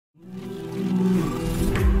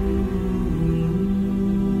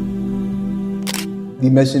The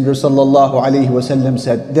Messenger sallallahu alaihi wasallam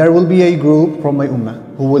said, there will be a group from my ummah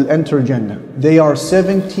who will enter Jannah. They are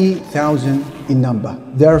 70,000 in number.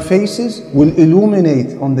 Their faces will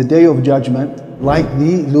illuminate on the day of judgment like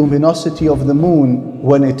the luminosity of the moon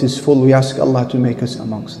when it is full. We ask Allah to make us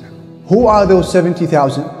amongst them. Who are those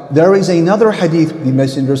 70,000? There is another hadith. The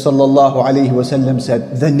Messenger sallallahu alaihi wasallam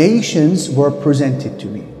said, the nations were presented to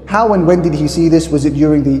me. How and when did he see this? Was it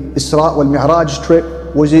during the Isra wal Mi'raj trip?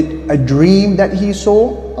 Was it a dream that he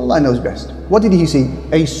saw? Allah knows best. What did he see?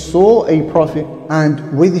 He saw a prophet, and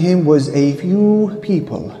with him was a few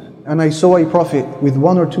people. And I saw a prophet with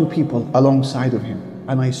one or two people alongside of him.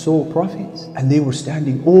 And I saw prophets, and they were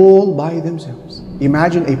standing all by themselves.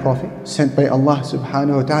 Imagine a prophet sent by Allah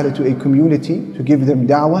subhanahu wa ta'ala to a community to give them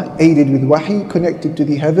da'wah, aided with wahi, connected to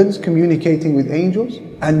the heavens, communicating with angels,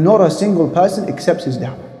 and not a single person accepts his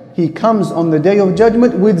da'wah. He comes on the day of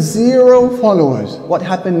judgment with 0 followers. What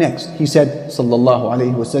happened next? He said, sallallahu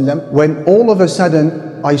alayhi wasallam, when all of a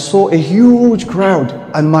sudden I saw a huge crowd,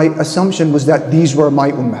 and my assumption was that these were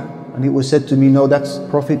my ummah. And it was said to me, no, that's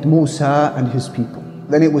Prophet Musa and his people.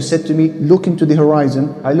 Then it was said to me, look into the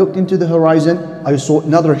horizon. I looked into the horizon, I saw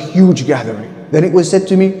another huge gathering. Then it was said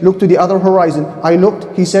to me, look to the other horizon. I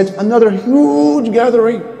looked, he said, another huge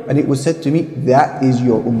gathering. And it was said to me, that is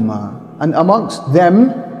your ummah. And amongst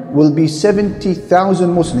them will be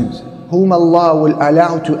 70,000 Muslims whom Allah will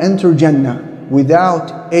allow to enter Jannah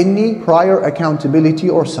without any prior accountability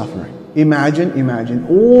or suffering. Imagine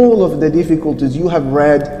all of the difficulties you have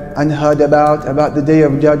read and heard about the day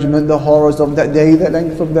of judgment, the horrors of that day, the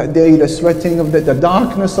length of that day, the sweating of the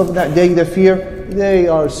darkness of that day, the fear. They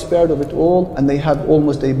are spared of it all, and they have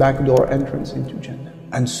almost a backdoor entrance into Jannah.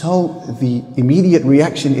 And so the immediate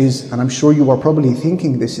reaction is, and I'm sure you are probably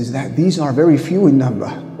thinking this, is that these are very few in number.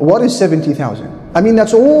 What is 70,000? I mean,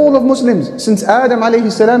 that's all of Muslims since Adam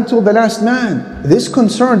alayhi salam till the last man. This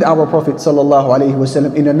concerned our Prophet sallallahu alayhi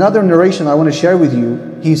wasallam. In another narration I want to share with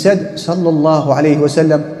you, he said sallallahu alayhi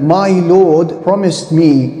wasallam, my Lord promised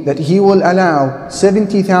me that he will allow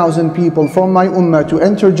 70,000 people from my ummah to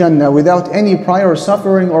enter Jannah without any prior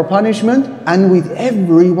suffering or punishment, and with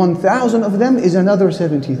every 1,000 of them is another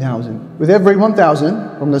 70,000. With every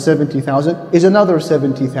 1,000 from the 70,000 is another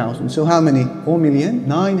 70,000. So how many?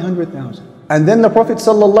 4,900,000. And then the Prophet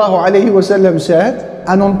ﷺ said,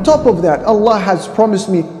 and on top of that, Allah has promised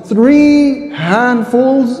me 3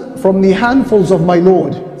 handfuls from the handfuls of my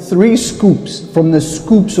Lord. 3 scoops from the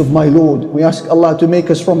scoops of my Lord. We ask Allah to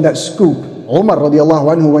make us from that scoop. Umar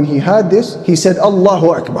radiallahu anhu, when he heard this, he said, Allahu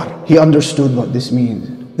Akbar. He understood what this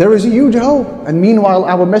means. There is a huge hope. And meanwhile,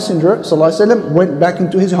 our Messenger ﷺ went back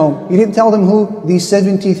into his home. He didn't tell them who these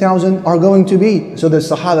 70,000 are going to be. So the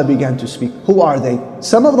Sahaba began to speak. Who are they?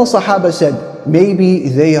 Some of the Sahaba said, maybe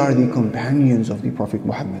they are the companions of the Prophet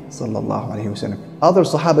Muhammad ﷺ. Other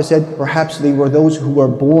Sahaba said, perhaps they were those who were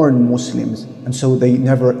born Muslims, and so they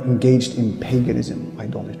never engaged in paganism,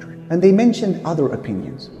 idolatry. And they mentioned other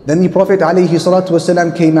opinions. Then the Prophet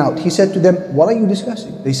ﷺ came out. He said to them, what are you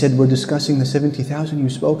discussing? They said, we're discussing the 70,000 you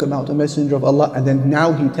spoke about, the Messenger of Allah. And then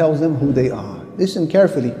now he tells them who they are. Listen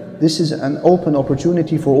carefully. This is an open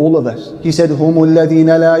opportunity for all of us. He said, هُمُ الَّذِينَ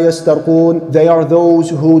لَا يَسْتَرْقُونَ. They are those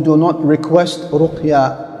who do not request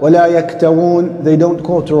ruqya. وَلَا يَكْتَوُونَ. They don't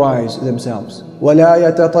cauterize themselves. وَلَا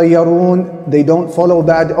يَتَطَيَّرُونَ. They don't follow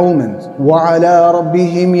bad omens. وَعَلَىٰ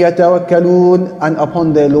رَبِّهِمْ يَتَوَكَّلُونَ. And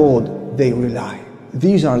upon their Lord they rely.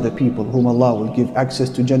 These are the people whom Allah will give access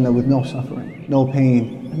to Jannah with no suffering, no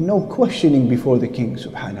pain, and no questioning before the King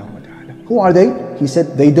subhanahu wa ta'ala. Who are they? He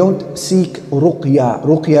said they don't seek ruqya.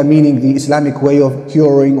 Ruqya meaning the Islamic way of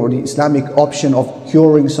curing, or the Islamic option of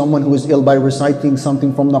curing someone who is ill by reciting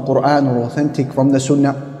something from the Quran or authentic from the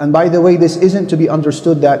Sunnah. And by the way, this isn't to be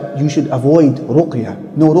understood that you should avoid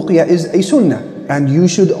ruqya. No, ruqya is a Sunnah. And you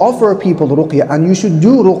should offer people ruqya, and you should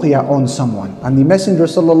do ruqya on someone. And the Messenger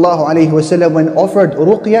ﷺ, when offered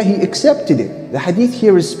ruqya, he accepted it. The hadith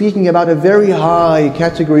here is speaking about a very high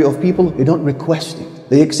category of people. They don't request it.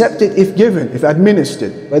 They accept it if given, if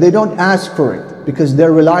administered, but they don't ask for it because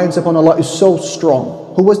their reliance upon Allah is so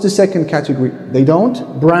strong. Who was the second category? They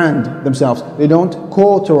don't brand themselves. They don't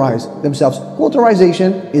cauterize themselves.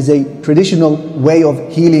 Cauterization is a traditional way of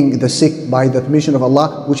healing the sick by the permission of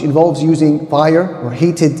Allah, which involves using fire or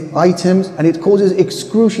heated items, and it causes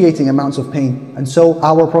excruciating amounts of pain. And so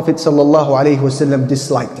our Prophet ﷺ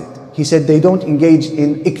disliked it. He said they don't engage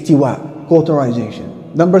in iktiwa, cauterization.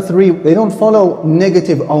 Number 3, they don't follow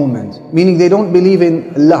negative omens, meaning they don't believe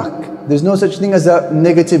in luck. There's no such thing as a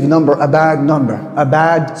negative number, a bad number, a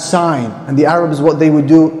bad sign. And the Arabs, what they would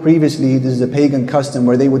do previously, this is a pagan custom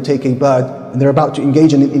where they would take a bird and they're about to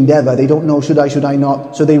engage in an endeavor. They don't know, should I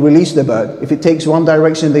not? So they release the bird. If it takes one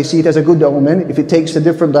direction, they see it as a good omen. If it takes a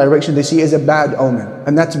different direction, they see it as a bad omen.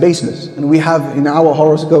 And that's baseless. And we have in our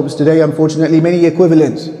horoscopes today, unfortunately, many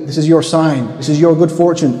equivalents. This is your sign. This is your good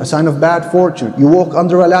fortune, a sign of bad fortune. You walk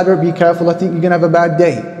under a ladder, be careful, I think you're going to have a bad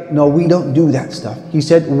day. No, we don't do that stuff. He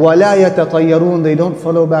said, وَلَا يَتَطَيَّرُونَ, they don't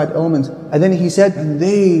follow bad omens. And then he said, and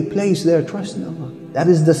they place their trust in Allah. That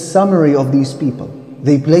is the summary of these people.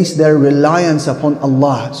 They place their reliance upon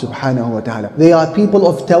Allah subhanahu wa ta'ala. They are people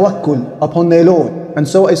of tawakkul upon their Lord. And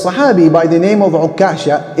so a Sahabi by the name of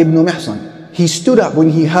Ukasha ibn Mihsan, he stood up when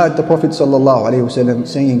he heard the Prophet ﷺ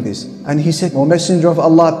saying this. And he said, O Messenger of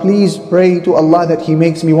Allah, please pray to Allah that He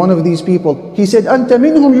makes me one of these people. He said, Anta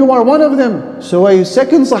minhum, you are one of them. So a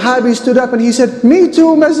second Sahabi stood up and he said, me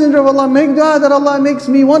too, Messenger of Allah, make dua that Allah makes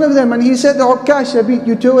me one of them. And he said, Ukasha beat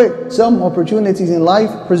you to it. Some opportunities in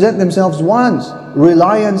life present themselves once.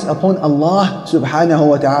 Reliance upon Allah subhanahu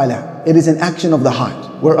wa ta'ala. It is an action of the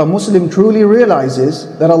heart, where a Muslim truly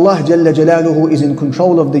realizes that Allah Jalla Jalaluhu is in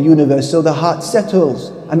control of the universe, so the heart settles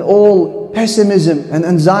and all pessimism and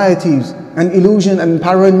anxieties and illusion and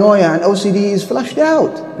paranoia and OCD is flushed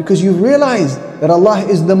out, because you've realized that Allah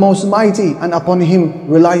is the most mighty and upon Him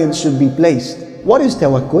reliance should be placed. What is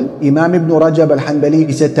tawakkul? Imam Ibn Rajab al-Hanbali,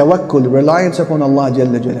 he said tawakkul, reliance upon Allah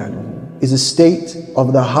Jalla Jalaluhu, is a state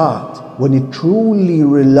of the heart when it truly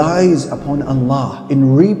relies upon Allah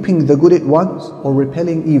in reaping the good it wants or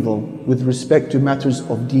repelling evil with respect to matters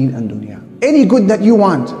of deen and dunya. Any good that you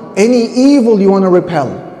want, any evil you want to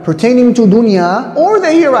repel, pertaining to dunya or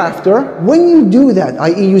the hereafter, when you do that,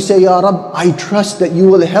 i.e. you say, Ya Rabb, I trust that you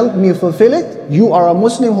will help me fulfill it, you are a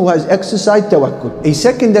Muslim who has exercised tawakkul. A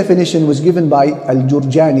second definition was given by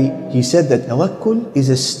Al-Jurjani. He said that tawakkul is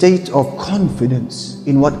a state of confidence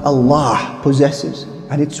in what Allah possesses.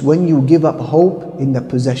 And it's when you give up hope in the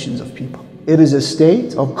possessions of people. It is a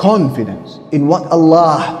state of confidence in what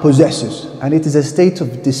Allah possesses. And it is a state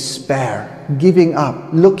of despair, giving up,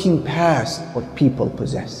 looking past what people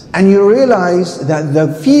possess. And you realize that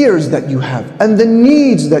the fears that you have and the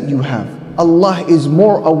needs that you have, Allah is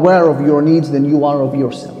more aware of your needs than you are of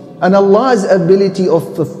yourself. And Allah's ability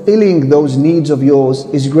of fulfilling those needs of yours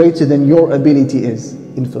is greater than your ability is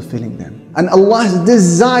in fulfilling them. And Allah's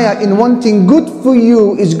desire in wanting good for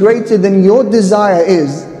you is greater than your desire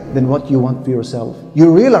is than what you want for yourself.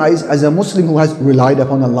 You realize as a Muslim who has relied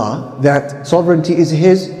upon Allah that sovereignty is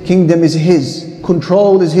His, kingdom is His,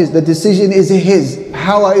 control is His, the decision is His,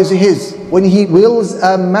 power is His. When He wills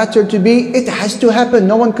a matter to be, it has to happen.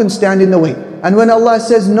 No one can stand in the way. And when Allah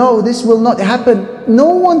says, no, this will not happen, no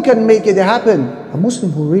one can make it happen. A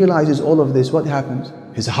Muslim who realizes all of this, what happens?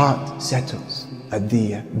 His heart settles at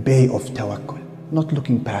the bay of tawakkul, not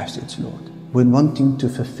looking past its Lord, when wanting to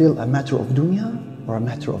fulfill a matter of dunya or a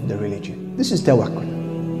matter of the religion. This is tawakkul.